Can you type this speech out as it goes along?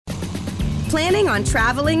Planning on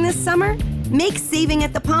traveling this summer? Make saving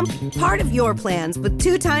at the pump part of your plans with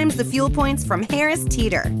 2 times the fuel points from Harris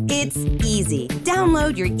Teeter. It's easy.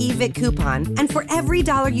 Download your eVic coupon, and for every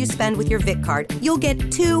dollar you spend with your Vic card, you'll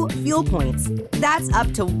get 2 fuel points. That's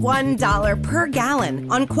up to $1 per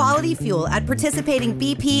gallon on quality fuel at participating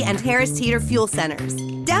BP and Harris Teeter fuel centers.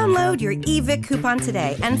 Download your eVic coupon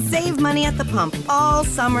today and save money at the pump all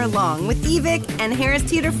summer long with eVic and Harris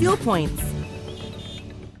Teeter fuel points.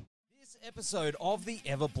 Episode of the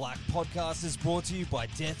Ever Black podcast is brought to you by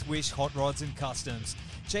Death Wish Hot Rods and Customs.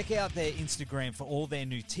 Check out their Instagram for all their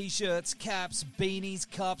new t-shirts, caps, beanies,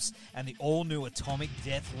 cups, and the all-new Atomic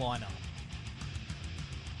Death lineup.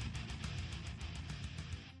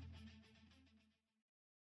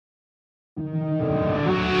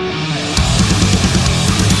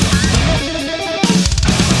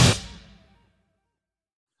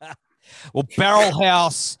 Well, Barrel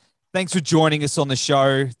House, thanks for joining us on the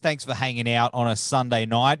show. Thanks for hanging out on a Sunday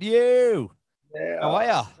night. Yeah. How are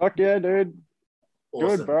ya? Fuck yeah, dude. Awesome.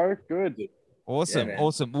 Good, bro. Good. Awesome, Yeah,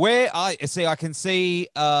 awesome. Where I see, I can see,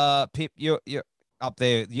 Pip, you're up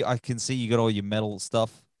there. I can see you got all your metal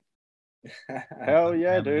stuff. Hell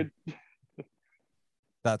yeah, dude.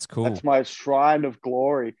 That's cool. That's my shrine of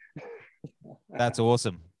glory. That's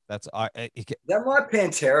awesome. That's Is that my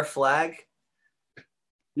Pantera flag?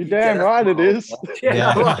 You damn right it is.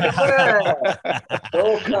 Yeah.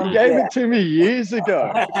 You gave it to me years ago.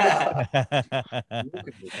 I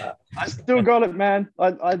still got it, man.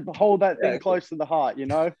 I hold that thing close to the heart, you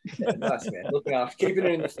know? Yeah, nice, man. Looking after, keeping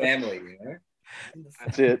it in the family, you know?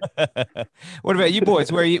 That's it. What about you boys?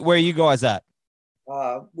 Where are you guys at?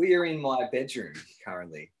 We are in my bedroom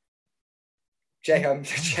currently.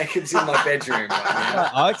 Jacob's in my bedroom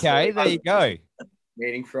right now. Okay, there you go.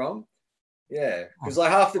 Meeting from. Yeah, because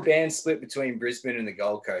like half the band's split between Brisbane and the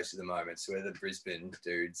Gold Coast at the moment. So we're the Brisbane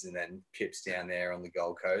dudes, and then Pip's down there on the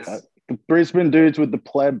Gold Coast. The Brisbane dudes with the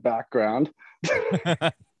pleb background.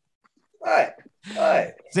 Hey.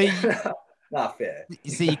 See, Not fair.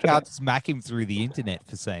 you see, you can't smack him through the internet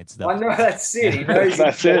for saying stuff. I know that's it. He knows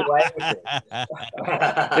That's he's got it. away with it.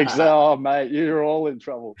 Exactly. Oh, mate, you're all in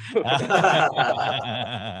trouble.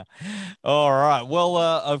 All right. Well,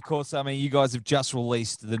 of course, I mean, you guys have just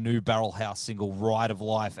released the new Barrel House single, Ride of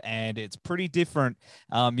Life, and it's pretty different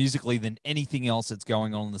musically than anything else that's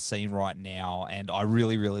going on in the scene right now, and I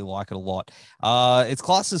really, really like it a lot. It's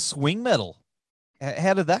classed as swing metal.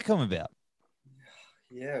 How did that come about?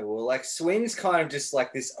 Yeah, well, like swing's kind of just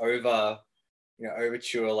like this overture,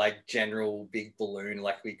 like general big balloon.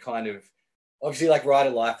 Like we kind of, obviously like Ride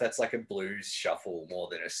of Life, that's like a blues shuffle more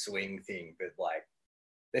than a swing thing. But like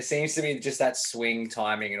there seems to be just that swing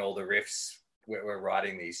timing and all the riffs we're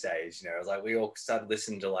writing these days. You know, it's like we all started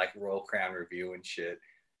listening to like Royal Crown Review and shit.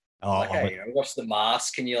 Oh, like, hey, you know, watch The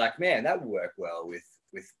Mask and you're like, man, that would work well with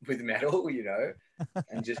metal, you know,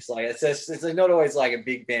 and just like it's like not always like a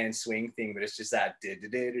big band swing thing, but it's just that like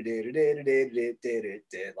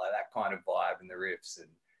that kind of vibe and the riffs, and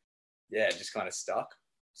yeah, it just kind of stuck.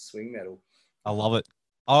 Swing metal. I love it.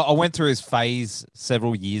 I went through his phase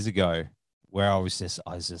several years ago where I was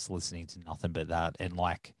just listening to nothing but that and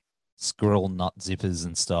like squirrel nut zippers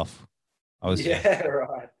and stuff.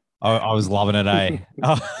 Right. I was loving it, eh?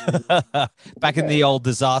 Back in the old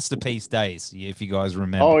Disaster Piece days, if you guys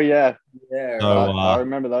remember. Oh, yeah. Yeah. So, I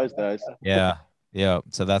remember those days. Yeah.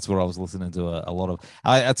 So that's what I was listening to a lot of.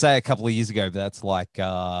 I'd say a couple of years ago, but that's like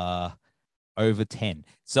over 10.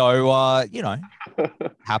 So, you know,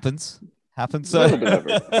 happens. So A little bit over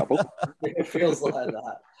a couple. It feels like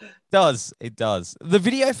that. It does. The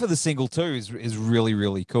video for the single too is really,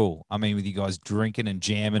 really cool. I mean, with you guys drinking and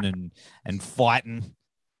jamming and fighting.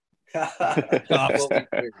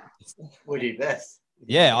 We do best.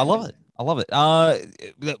 Yeah, I love it.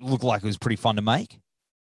 It looked like it was pretty fun to make.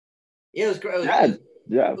 Yeah, it was great. It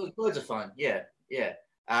was loads of fun. Yeah. It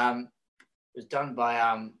was done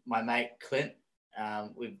by my mate Clint. I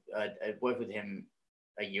worked with him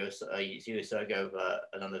a year or so ago for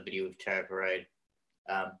another video with Terror Parade.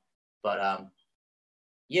 Yeah,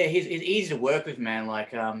 he's easy to work with, man.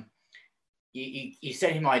 Like you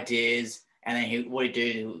send him ideas, and then he'll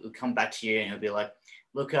come back to you and he'll be like,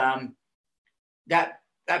 look, that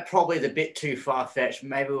probably is a bit too far-fetched.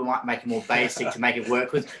 Maybe we might make it more basic to make it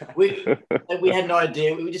work. Because we had no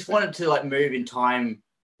idea. We just wanted to like move in time.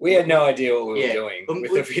 We had no idea what we were doing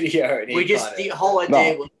with the video. The whole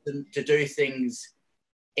idea was to do things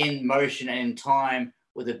in motion and in time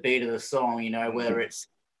with the beat of the song, you know, whether it's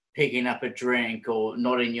picking up a drink or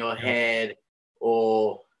nodding your head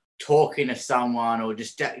or talking to someone or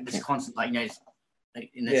just constant, like, you know,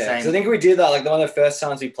 in the same. So I think we did that, like one of the first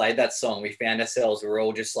times we played that song, we found ourselves, we were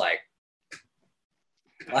all just like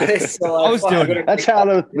I was doing it. That's how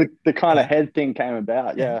the kind of head thing came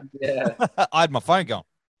about. Yeah. Yeah. I had my phone going.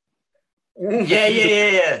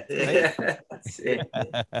 Yeah. That's it.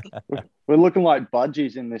 We're looking like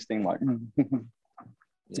budgies in this thing. Like,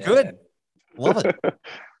 It's good. Love it.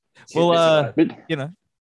 Well, you know,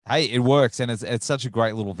 hey, it works, and it's such a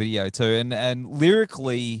great little video too. And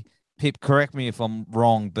lyrically, Pip, correct me if I'm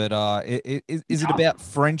wrong, but is it about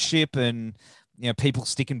friendship and people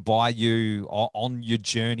sticking by you on your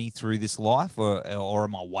journey through this life, or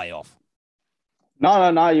am I way off?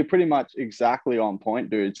 No, you're pretty much exactly on point,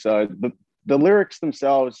 dude. So the lyrics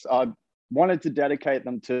themselves, I wanted to dedicate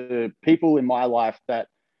them to people in my life that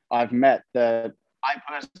I've met that I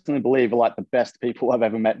personally believe are like the best people I've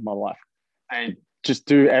ever met in my life. They just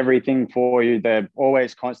do everything for you. They're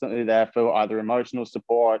always constantly there for either emotional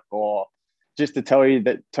support or just to tell you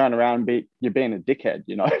that turn around and you're being a dickhead,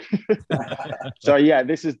 So yeah,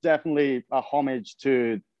 this is definitely a homage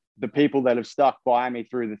to the people that have stuck by me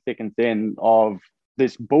through the thick and thin of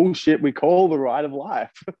this bullshit we call the ride of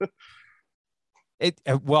life.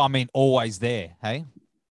 Well, I mean, always there, hey?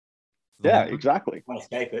 Yeah, exactly. Can't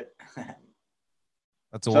escape it.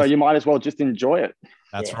 That's awesome. So you might as well just enjoy it.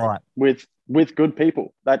 That's right. With good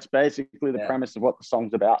people. That's basically the premise of what the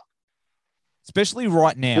song's about. Especially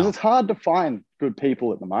right now. Because it's hard to find good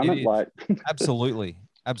people at the moment. Like Absolutely.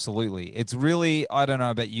 It's really, I don't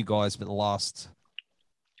know about you guys, but the last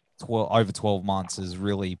over 12 months has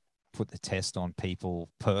really put the test on people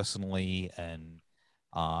personally and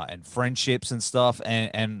friendships and stuff.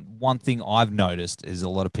 And one thing I've noticed is a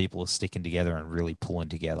lot of people are sticking together and really pulling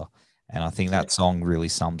together. And I think that song really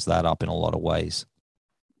sums that up in a lot of ways.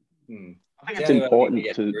 I think it's important to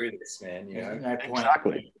get through this, man. No point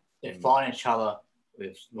exactly. in fighting each other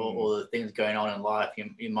with all the things going on in life.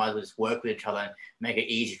 You might as well just work with each other and make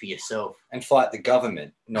it easy for yourself. And fight the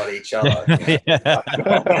government, not each other. Fight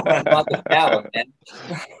the power, man.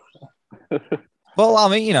 Well, I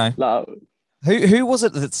mean, No. who was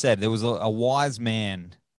it that said, there was a wise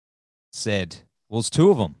man said, well, it's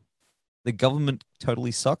two of them. The government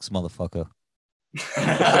totally sucks, motherfucker. It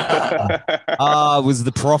was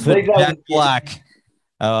the prophet Jack Black.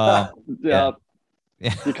 Yeah. Yeah.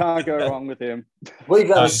 You can't go wrong with him. I believe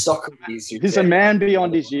that was Socrates. He's a man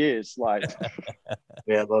beyond his years. Like,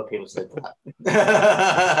 Yeah, a lot of people said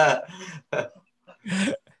that.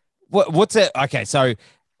 What's it? Okay, so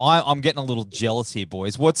I'm getting a little jealous here,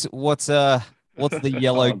 boys. What's the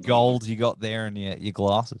yellow gold you got there in your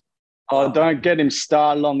glasses? oh, don't get him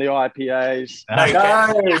started on the IPAs. No, it's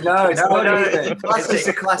not no. even. It's just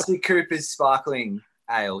a classic Cooper's sparkling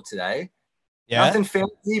ale today. Yeah. Nothing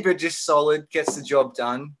fancy, but just solid. Gets the job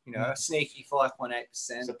done. Sneaky 5.8%.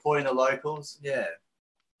 Supporting the locals. Yeah.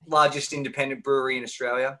 Largest independent brewery in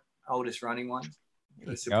Australia. Oldest running one.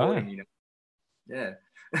 Supporting, Yeah.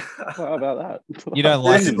 How about that? You don't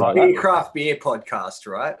like This it, is right? a craft beer podcast,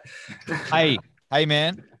 right? Hey,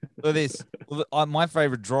 man. Look at this. My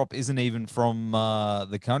favorite drop isn't even from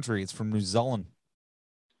the country. It's from New Zealand.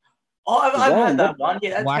 Oh, I've had that one.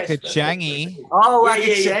 Yeah, Wakachangi. Oh, Yeah,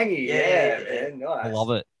 yeah, Wakachangi. yeah. Yeah, man. Nice. I love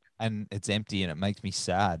it. And it's empty and it makes me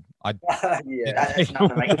sad. Yeah. That's enough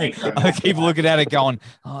to make me cry. I keep looking at it going,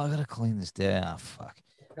 oh, I got to clean this down. Oh, fuck.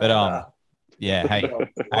 But, yeah, hey,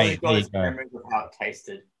 Hey, there you go. memories of how it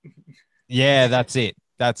tasted. Yeah, that's it.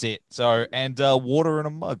 So, and water in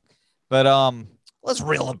a mug. But let's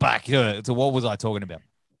reel it back to what was I talking about?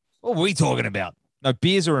 What were we talking about? No,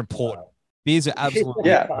 beers are important. Beers are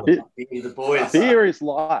absolutely important. The boys. Beer is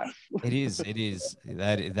life. It is.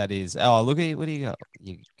 That is. Oh, look at you. What do you got?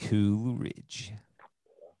 You Coolidge.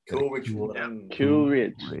 Coolidge water.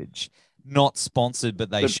 Coolidge. Not sponsored, but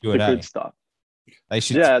they The should. good stuff. They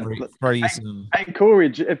should throw you some. Hey,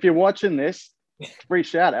 Coolidge, if you're watching this, free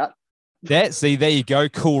shout out. See, there you go,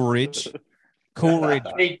 Coolidge. Coolidge.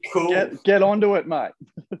 Hey, cool. Get onto it, mate.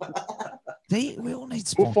 See, we all need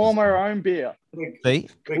We'll sponsors. form our own beer. See,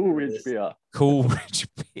 Coolidge beer. Coolidge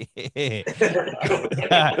beer.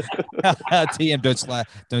 TM,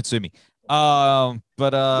 don't sue me. But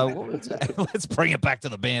what was that? Let's bring it back to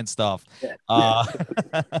the band stuff.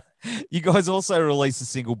 You guys also released a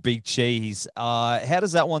single, Big Cheese. How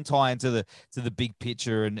does that one tie into the big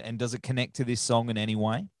picture, and does it connect to this song in any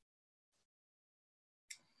way?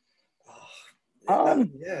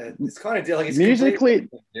 It's kind of like it's musically,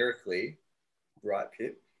 lyrically, right,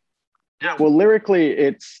 Pip? Yeah, well, lyrically,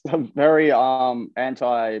 it's a very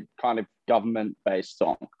anti kind of government based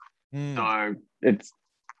song. So it's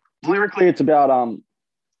lyrically, it's about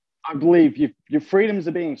I believe your freedoms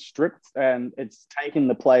are being stripped, and it's taking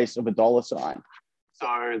the place of a dollar sign.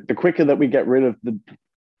 So the quicker that we get rid of the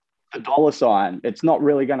dollar sign, it's not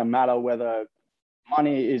really going to matter whether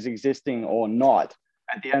money is existing or not,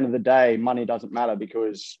 at the end of the day, money doesn't matter,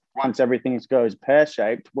 because once everything goes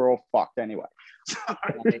pear-shaped, we're all fucked anyway. So,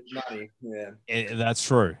 money. Yeah. That's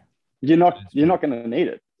true. You're not going to need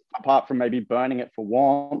it, apart from maybe burning it for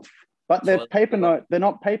warmth. But they're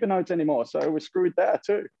not paper notes anymore, so we're screwed there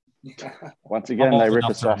too. Once again, they rip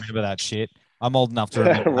us off. Remember that shit. I'm old enough to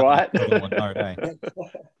remember. Right. That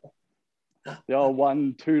The old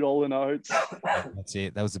 $1, $2 notes. That's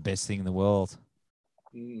it. That was the best thing in the world.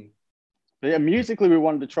 But yeah, musically,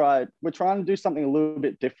 we're trying to do something a little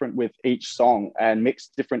bit different with each song and mix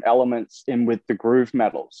different elements in with the groove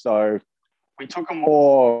metal. So we took a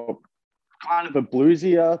more kind of a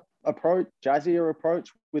bluesier approach, jazzier approach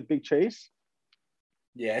with Big Cheese.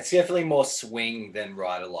 Yeah, it's definitely more swing than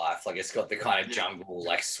Ride of Life. Like, it's got the kind of jungle,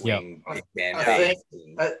 like, swing. Yep. Big band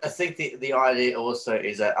I think the idea also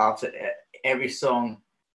is that after every song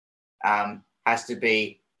has to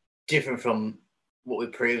be different from what we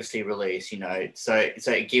previously released, you know, so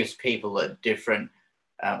it gives people a different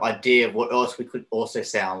idea of what else we could also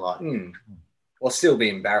sound like. Or still be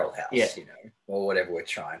in Barrel House, yeah. You know, or whatever we're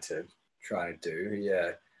trying to do.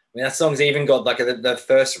 Yeah. I mean, that song's even got like the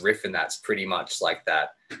first riff, and that's pretty much like that.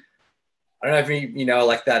 I don't know if you know,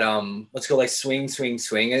 like that, what's called like Swing, Swing,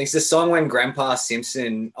 Swing. And it's the song when Grandpa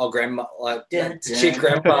Simpson, Grandma, like, chick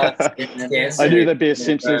Grandpa dancing. I knew there'd be a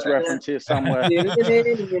Simpsons reference here somewhere. It's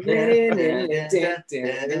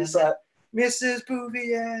like, Mrs.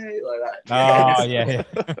 Bouvier, like that. Oh, yeah.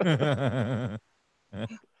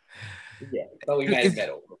 Yeah, but we made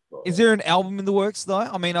metal. Is there an album in the works though?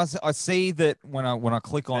 I mean, I see that when I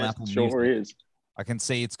click on Apple Music, I can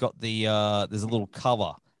see it's got the there's a little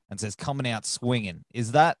cover and says "Coming Out Swinging."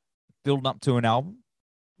 Is that building up to an album?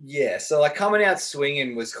 Yeah, so like "Coming Out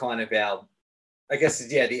Swinging" was kind of our, I guess,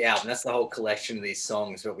 the album. That's the whole collection of these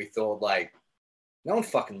songs. But we thought like, no one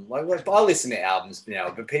fucking like I listen to albums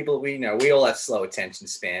now, but people we all have slow attention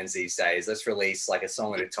spans these days. Let's release like a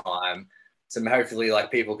song at a time. So hopefully,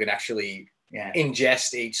 like, people can actually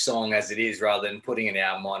ingest each song as it is, rather than putting an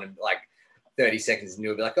album on and like 30 seconds and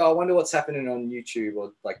you'll be like, oh, I wonder what's happening on YouTube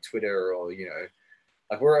or like Twitter, or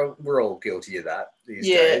like we're all guilty of that these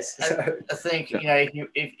days. I think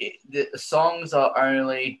if the songs are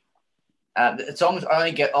only the songs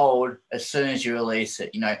only get old as soon as you release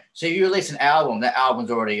it. So if you release an album, that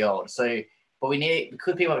album's already old. So, but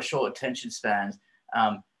because people have short attention spans,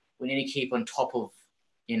 we need to keep on top of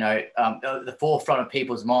the forefront of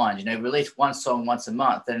people's minds. Release one song once a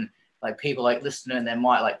month, and like people like listen and they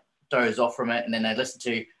might like doze off from it, and then they listen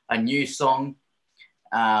to a new song.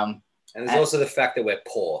 And there's also the fact that we're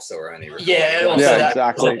poor, so we're only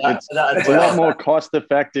exactly. It's a lot more cost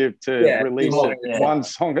effective to release one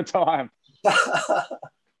song at a time.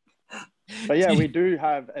 But yeah, we do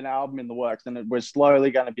have an album in the works, and we're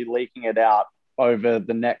slowly going to be leaking it out over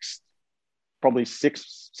the next probably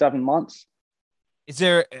 6-7 months. Is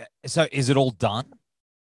it all done?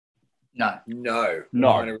 No.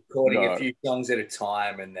 Kind of recording a few songs at a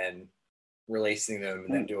time and then releasing them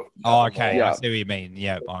and then do a okay. Yeah. I see what you mean.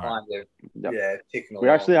 Yeah. All right. Ticking along. We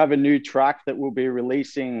actually have a new track that we'll be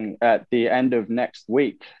releasing at the end of next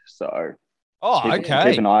week. So keep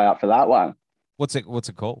an eye out for that one. What's it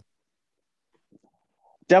called?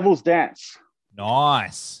 Devil's Dance.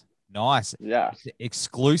 Nice. Yeah.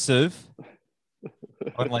 Exclusive.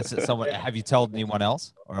 Unless it's someone, have you told anyone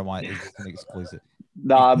else, or am I an exclusive?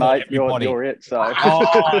 Nah, mate, you're it. So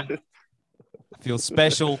I feel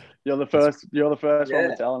special. You're the first one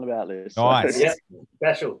we're telling about this. Nice. Yeah,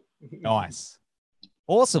 special. Nice.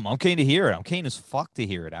 Awesome. I'm keen to hear it. I'm keen as fuck to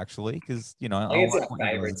hear it, actually, because I think it's our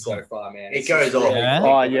favorite so far, man. It goes off. Yeah.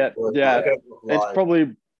 Oh yeah. It's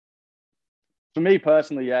probably, for me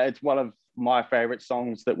personally, it's one of my favorite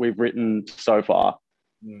songs that we've written so far.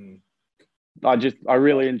 I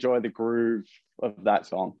really enjoy the groove of that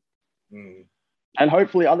song. And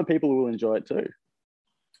hopefully other people will enjoy it too.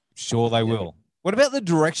 Sure they will. What about the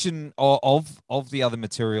direction of the other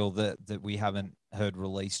material that we haven't heard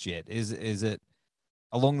released yet? Is it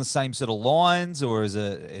along the same sort of lines, or is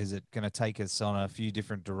it going to take us on a few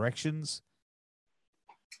different directions?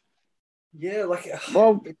 Yeah,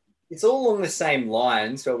 well, it's all along the same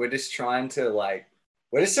lines, but we're just trying to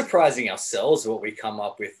we're just surprising ourselves what we come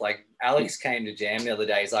up with. Like, Alex came to Jam the other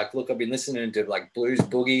day. He's like, look, I've been listening to like blues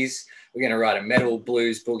boogies. We're going to write a metal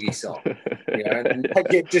blues boogie song. And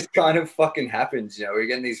it just kind of fucking happens. We're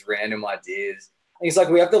getting these random ideas. And he's like,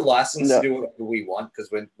 we have the license to do whatever we want,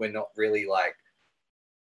 because we're not really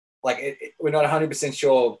we're not 100%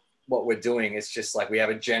 sure what we're doing. It's just like we have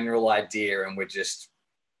a general idea and we're just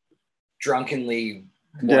drunkenly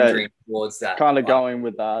wandering towards that. Kind of going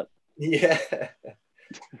with that. Yeah.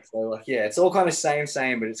 So like, yeah, it's all kind of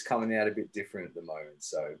same, but it's coming out a bit different at the moment.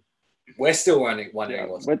 So we're still wondering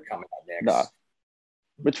what's coming out next. No.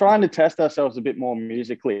 We're trying to test ourselves a bit more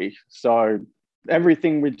musically. So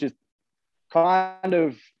everything we just kind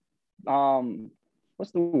of,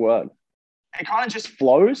 what's the word? It kind of just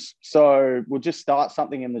flows. So we'll just start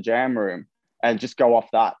something in the jam room and just go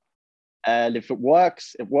off that. And if it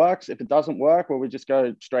works, it works. If it doesn't work, well, we just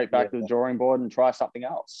go straight back to the drawing board and try something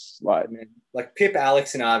else. Like Pip,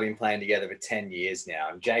 Alex, and I have been playing together for 10 years now,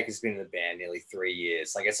 and Jake has been in the band nearly 3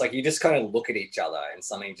 years. Like, it's like you just kind of look at each other and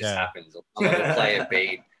something just happens, or someone will play a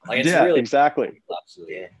beat. Like, it's really exactly.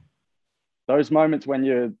 Absolutely. Yeah. Those moments when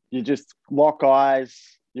you just lock eyes,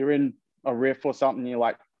 you're in a riff or something, you're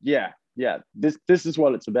like, this is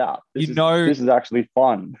what it's about. This is actually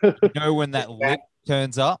fun. When that lip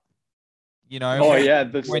turns up.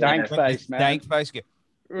 The stank face, man. Stank face.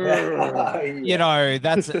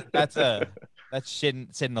 That's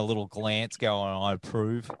sending a little glance going, I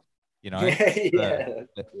approve. It's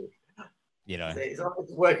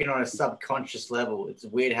working on a subconscious level. It's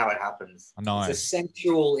weird how it happens. I know. It's a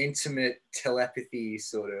sensual, intimate telepathy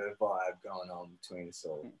sort of vibe going on between us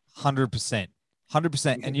all. 100%.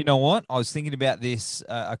 And you know what? I was thinking about this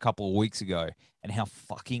a couple of weeks ago and how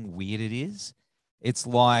fucking weird it is. It's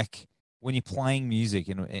like when you're playing music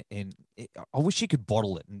and I wish you could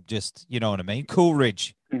bottle it and just, you know what I mean?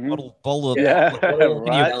 Coolridge, bottle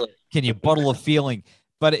it. Can you bottle a feeling?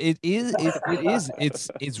 But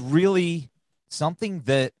it's really something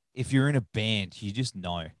that if you're in a band, you just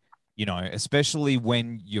know, especially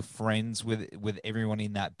when you're friends with everyone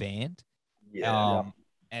in that band.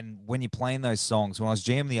 And when you're playing those songs, when I was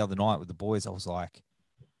jamming the other night with the boys, I was like,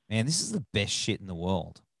 man, this is the best shit in the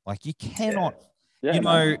world. Like, you cannot,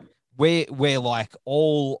 we're like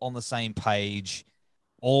all on the same page,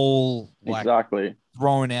 all like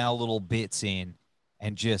throwing our little bits in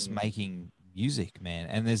and just making music, man.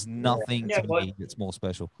 And there's nothing to me that's more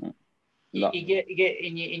special. You get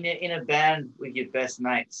in a band with your best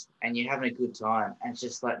mates and you're having a good time, and it's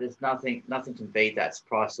just like there's nothing can beat that. It's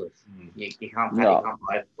priceless. You can't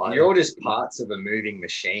buy you're all just parts of a moving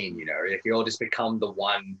machine, if you all just become the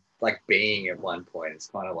one like being at one point. It's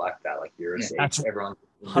kind of like that, like you're everyone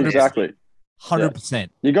 100%. 100%.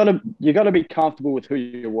 You gotta be comfortable with who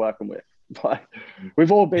you're working with. Like,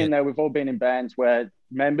 we've all been there. We've all been in bands where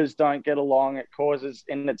members don't get along. It causes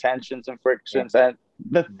inattentions and frictions, and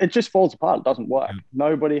it just falls apart. It doesn't work.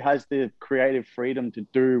 Nobody has the creative freedom to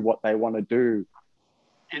do what they want to do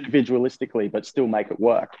individualistically, but still make it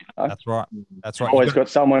work. That's right. Always got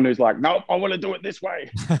someone who's like, nope, I want to do it this way.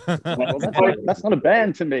 Well, that's not a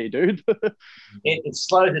band to me, dude. it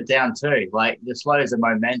slows it down too. Like, it slows the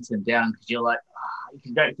momentum down because you're like,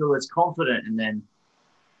 you don't feel as confident, and then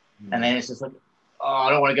it's just like, I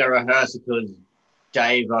don't want to go rehearse because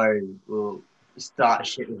Davo will start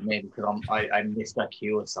shit with me because I missed a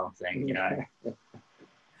cue or something,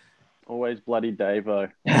 Always bloody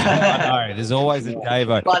Davo. I know, there's always a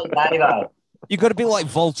Davo. Bloody Davo. You got to be like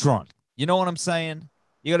Voltron. You know what I'm saying?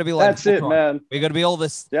 You got to be like Voltron. It, man. We got to be all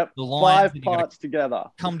this. Yep. The lines 5 parts together.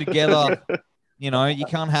 Come together. You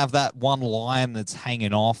can't have that one line that's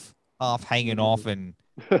half hanging off, and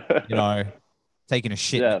taking a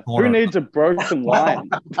shit. Yeah. Who needs a broken line?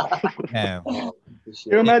 Yeah.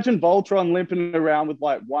 You imagine Voltron limping around with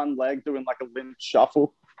like one leg doing like a limp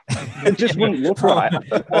shuffle. It just wouldn't look right.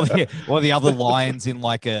 Or the other lions in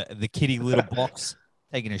like the kitty litter box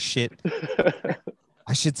taking a shit.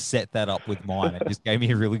 I should set that up with mine. It just gave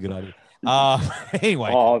me a really good idea. Anyway,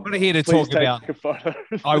 I'm not here to talk about.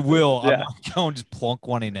 I will. Yeah. I might go and just plonk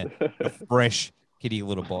one in a fresh kitty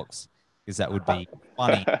litter box, because that would be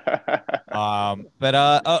funny. But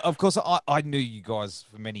of course, I knew you guys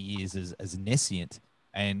for many years as Nescient,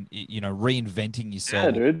 and reinventing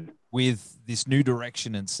yourself with this new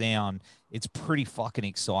direction and sound. It's pretty fucking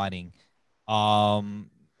exciting. What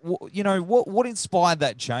inspired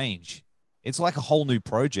that change? It's like a whole new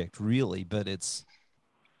project, really, but I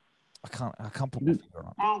can't put my finger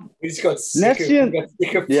on it. We just got sick of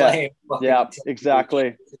playing. Yeah,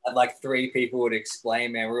 exactly. Like 3 people would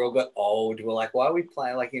explain, man. We all got old. We're like, why are we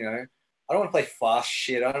playing I don't want to play fast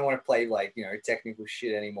shit. I don't want to play technical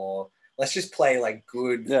shit anymore. Let's just play like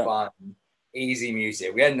good, fun, easy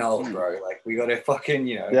music. We had an old, bro. Like, we got to fucking,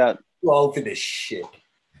 too old for this shit.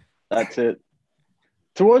 That's it.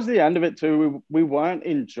 Towards the end of it too, we weren't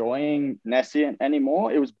enjoying Nescient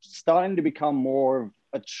anymore. It was starting to become more of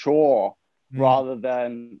a chore rather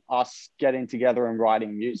than us getting together and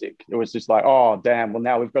writing music. It was just like, oh, damn, well,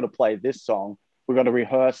 now we've got to play this song. We've got to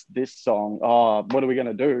rehearse this song. Oh, what are we going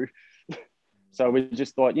to do? So we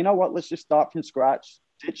just thought, you know what? Let's just start from scratch,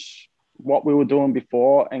 ditch what we were doing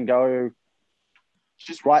before and go,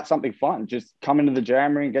 just write something fun. Just come into the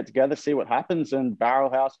jam room, get together, see what happens. And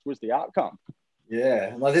Barrel House was the outcome.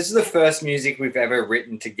 Yeah, like this is the first music we've ever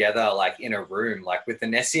written together, like in a room. Like with the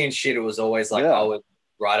Nessie and shit, it was always like I would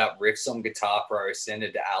write up riffs on Guitar Pro, send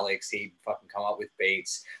it to Alex, he'd fucking come up with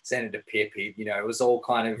beats, send it to Pip. You know, it was all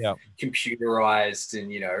kind of computerized,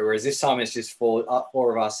 and you know, whereas this time it's just four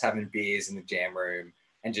of us having beers in the jam room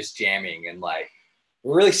and just jamming, and like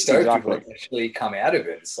we're really stoked with what actually come out of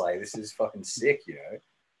it. It's like this is fucking sick, you know.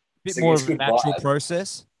 Bit more of a natural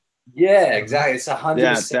process. Yeah, exactly. It's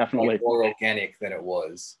 100% definitely more organic than it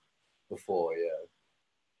was before. Yeah,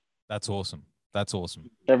 that's awesome. That's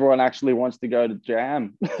awesome. Everyone actually wants to go to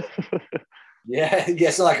jam. Yeah,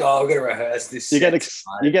 it's like, oh, we're gonna rehearse this. You get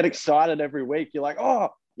excited every week. You're like, oh,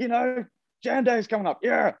 you know, jam day's coming up.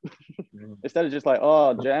 Yeah. Instead of just like,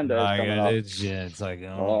 oh, jam day's coming up. It's like,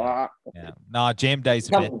 oh, yeah. No, jam day's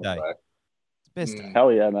the best day. It's the best day.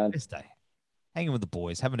 Hell yeah, man. Best day. Hanging with the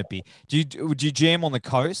boys, having a beer. Would you jam on the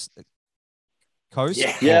coast?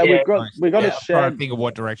 Yeah, we got a shed. I don't think of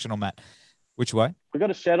what direction I'm at. Which way? We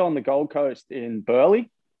got a shed on the Gold Coast in Burleigh.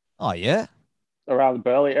 Oh yeah, around the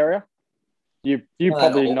Burleigh area. You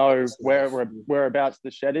probably know whereabouts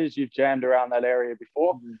the shed is. You've jammed around that area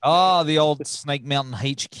before. Oh, the old Snake Mountain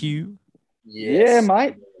HQ. Yes. Yeah,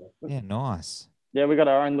 mate. Yeah, nice. Yeah, we got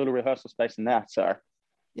our own little rehearsal space in that. So.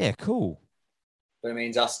 Yeah, cool. But it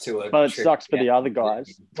means us two. But it sucks for the other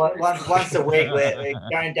guys. Once a week, we're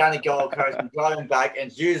going down the Gold Coast and driving back,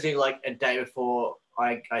 and it's usually like a day before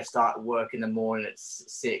I start work in the morning at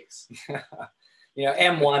 6. You know,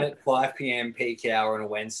 M1 at 5 p.m. peak hour on a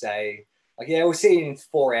Wednesday. Like, yeah, we'll see you in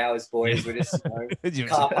 4 hours, boys. We're just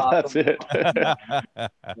car park. That's it.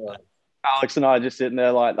 Alex and I are just sitting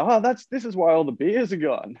there like, this is why all the beers are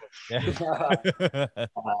gone. Yeah.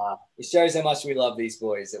 It shows how much we love these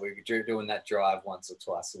boys that we're doing that drive once or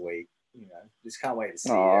twice a week. You know, just can't wait to see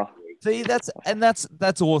you every week. See, that's awesome.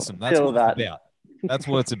 That's what it's about. That's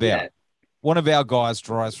what it's about. Yeah. One of our guys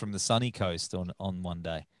drives from the sunny coast on one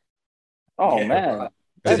day. Oh yeah, man, right.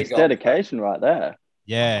 That's dedication right there.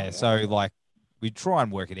 Yeah, so like we try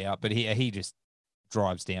and work it out, but he just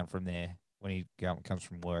drives down from there when he comes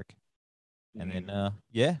from work. And then,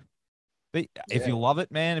 but if you love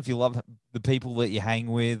it, man, if you love the people that you hang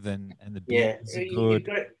with and the beers are good,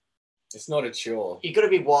 it's not a chore. You got to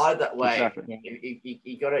be wired that way. Exactly.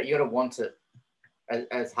 You got to want it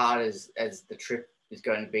as hard as the trip is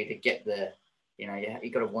going to be to get there. You know, you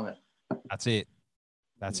got to want it. That's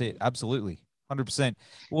it. Absolutely. 100%.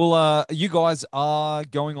 Well, you guys are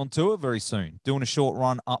going on tour very soon, doing a short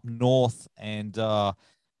run up north, and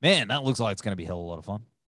man, that looks like it's going to be a hell of a lot of fun.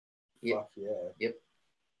 Yeah. Yep.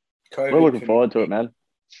 We're looking forward to it, man.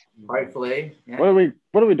 Hopefully. Yeah. What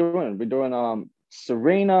are we doing? We're doing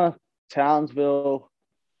Serena, Townsville,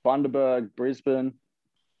 Bundaberg, Brisbane.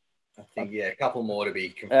 I think a couple more to be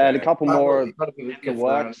confirmed. And a couple more in the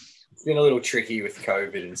works. It's been a little tricky with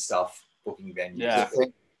COVID and stuff, booking venues. Yeah.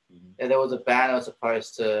 There was a band that was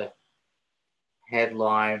supposed to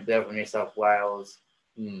headline there from New South Wales,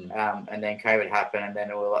 and then COVID happened, and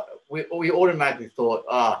then we automatically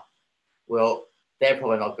thought, well, they're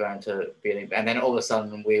probably not going to be any. And then all of a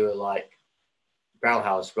sudden, we were like, Barrel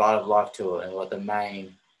House, Ride of Life tour, and like the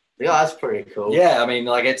main. Yeah, that's pretty cool. Yeah, I mean,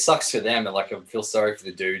 like it sucks for them, and like I feel sorry for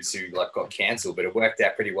the dudes who like got cancelled, but it worked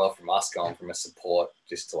out pretty well from us going from a support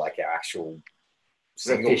just to like our actual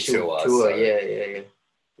single tour. So,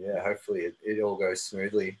 yeah, hopefully it all goes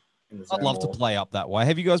smoothly. I'd love to play up that way.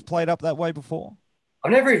 Have you guys played up that way before?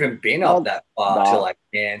 I've never even been up that far to like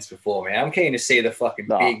Cairns before, man. I'm keen to see the fucking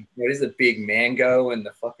big, what is the big mango and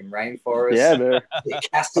the fucking rainforest? Yeah, man. The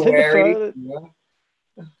cassowary.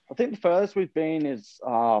 I think the furthest we've been is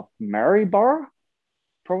Maryborough,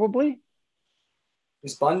 probably.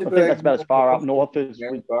 Is Bundaberg? I think that's about as far up north as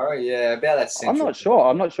Maryborough. Yeah, about that central.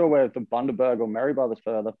 I'm not sure where the Bundaberg or Maryborough is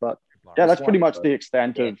further, but yeah, that's pretty much the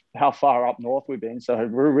extent of how far up north we've been. So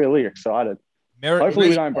we're really excited. Hopefully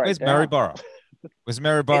we don't break Where's down. Maryborough? Was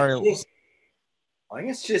Maryborough? I think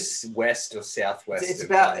it's just west or southwest. It's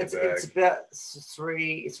about 3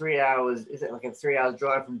 hours. Is it like a 3 hour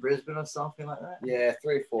drive from Brisbane or something like that? Yeah,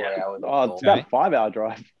 3-4 hours. Oh, it's about a 5 hour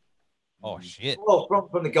drive. Oh shit! Well,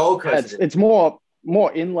 from the Gold Coast. It's more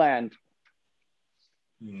inland.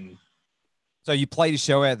 So you played a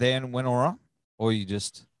show out there and went all right, or you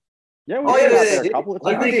just? Yeah, we did out there a couple of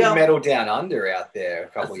times. We did Metal Down Under out there a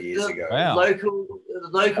couple of years ago. Wow. The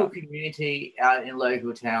local community out in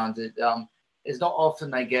local towns. It's not often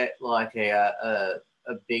they get like a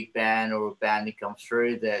big band or a band that comes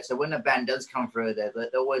through there. So when a band does come through there,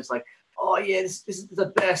 they're always like, oh yeah, this is the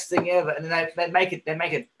best thing ever, and then they make it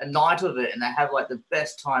a night of it, and they have like the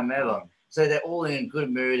best time ever. So they're all in a good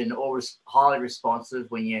mood and all highly responsive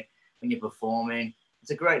when you're performing.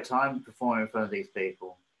 It's a great time performing in front of these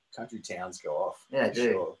people. Country towns go off. Yeah, they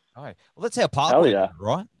do. Sure. All right. Well, that's how Parkway did,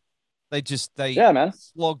 right? They man,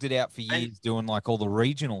 slogged it out for years doing like all the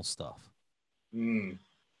regional stuff. Mm.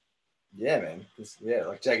 Yeah, man. Yeah,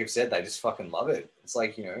 like Jacob said, they just fucking love it. It's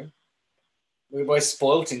like, you know, we're both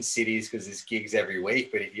spoilt in cities because there's gigs every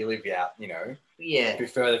week, but if you live out, you know, a bit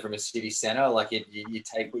further from a city centre, like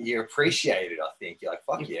you appreciate it. I think you're like,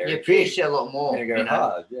 fuck yeah, you appreciate a lot more. You go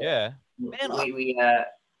hard. Yeah. Man,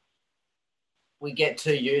 we get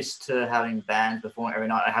too used to having bands perform every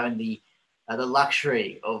night and having the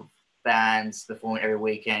luxury of bands performing every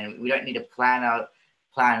weekend. We don't need to plan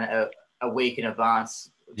a week in advance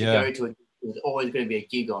to go to. There's always going to be a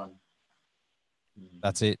gig on.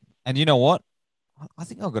 That's it. And you know what? I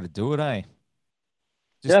think I've got to do it, eh?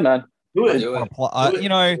 Man. Do it. You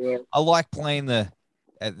know, I like playing the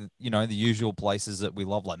usual places that we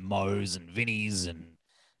love, like Moe's and Vinny's and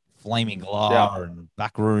Flaming Glar and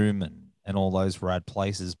Backroom and all those rad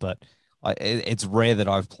places. But it's rare that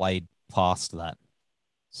I've played past that.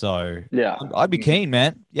 So I'd be keen,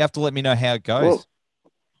 man. You have to let me know how it goes.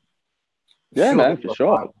 Well, man, for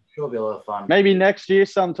sure. Sure, be a lot of fun. Maybe next year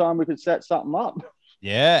sometime we could set something up.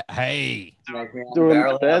 Yeah. Hey.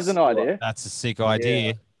 There's an idea. That's a sick idea.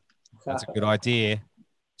 Yeah. That's a good idea.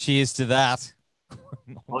 Cheers to that.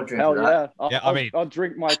 I'll drink that. I'll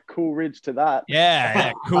drink my Cool Ridge to that.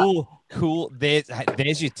 Yeah. Cool. There's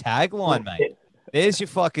your tagline, mate. There's your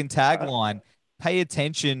fucking tagline. Pay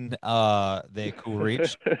attention, there, Cool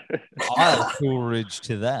Ridge. I'll Cool Ridge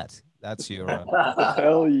to that. That's your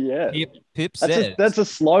hell yeah. Pip said that's a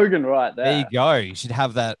slogan right there. There you go. You should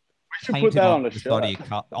have that. We should put that on the shirt.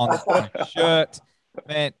 On the shirt,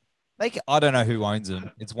 man. I don't know who owns them.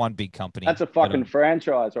 It's one big company. That's a fucking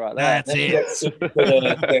franchise right there. That's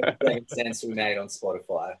it. 30 cents we made on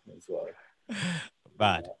Spotify as well.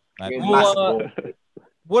 Bad.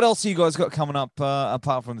 What else have you guys got coming up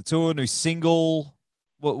apart from the tour? New single?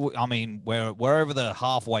 I mean, we're over the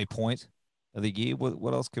halfway point of the year.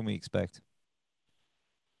 What else can we expect?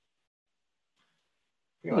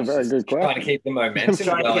 That's a very good question. Trying to keep the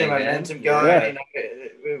momentum going. Yeah. You know,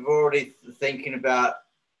 we're already thinking about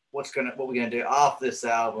what we're gonna do after this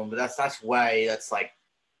album, but that's like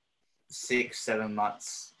 6-7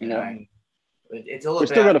 months. You know, it's all. We've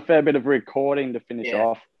still got a fair bit of recording to finish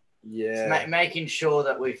off. Yeah, it's making sure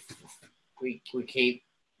that we keep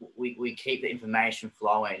the information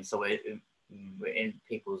flowing, so we're in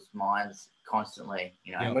people's minds constantly.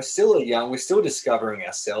 You know, and we're still discovering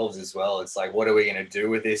ourselves as well. It's like, what are we going to do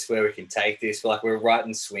with this? Where we can take this? We're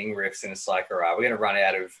writing swing riffs, and it's like, all right, we're going to run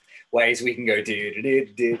out of ways we can go do.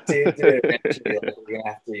 Eventually, we're going to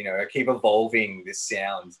have to, keep evolving this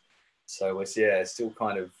sound. So we're still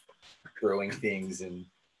kind of brewing things,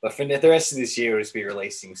 but for the rest of this year, we'll just be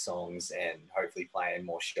releasing songs and hopefully playing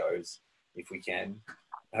more shows if we can.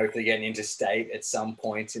 Hopefully getting interstate at some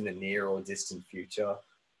point in the near or distant future.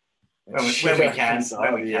 When we can.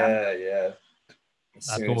 Yeah.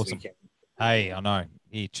 That's awesome. Hey, I know.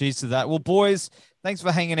 Here, cheers to that. Well, boys, thanks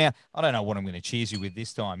for hanging out. I don't know what I'm going to cheers you with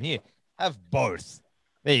this time. Here, have both.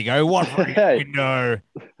 There you go. One for each window.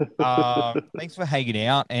 Thanks for hanging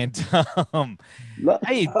out. And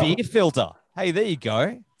hey, beer filter. Hey, there you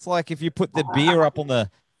go. It's like if you put the beer up on the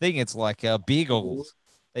thing, it's like beer goggles.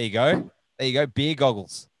 There you go. Beer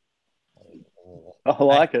goggles. I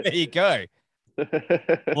like it. There you go.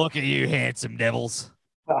 Look at you, handsome devils.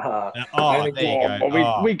 There you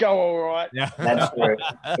go. We go all right. Yeah. That's great.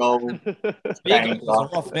 Beer goggles are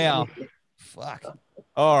off now. Fuck.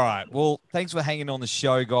 All right. Well, thanks for hanging on the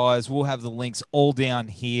show, guys. We'll have the links all down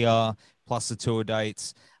here, plus the tour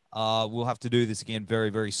dates. We'll have to do this again very,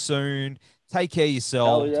 very soon. Take care of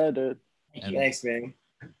yourself. Hell yeah, dude. Thanks, man.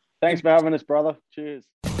 Thanks for having us, brother. Cheers.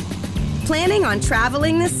 Planning on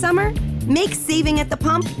traveling this summer? Make saving at the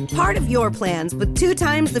pump part of your plans with 2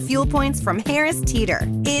 times the fuel points from Harris Teeter.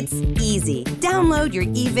 It's easy. Download your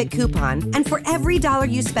eVic coupon, and for every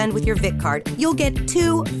 $1 you spend with your Vic card, you'll get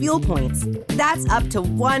 2 fuel points. That's up to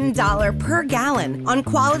 $1 per gallon on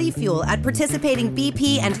quality fuel at participating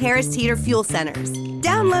BP and Harris Teeter fuel centers.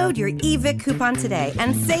 Download your eVic coupon today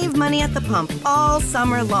and save money at the pump all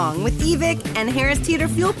summer long with eVic and Harris Teeter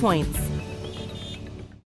fuel points.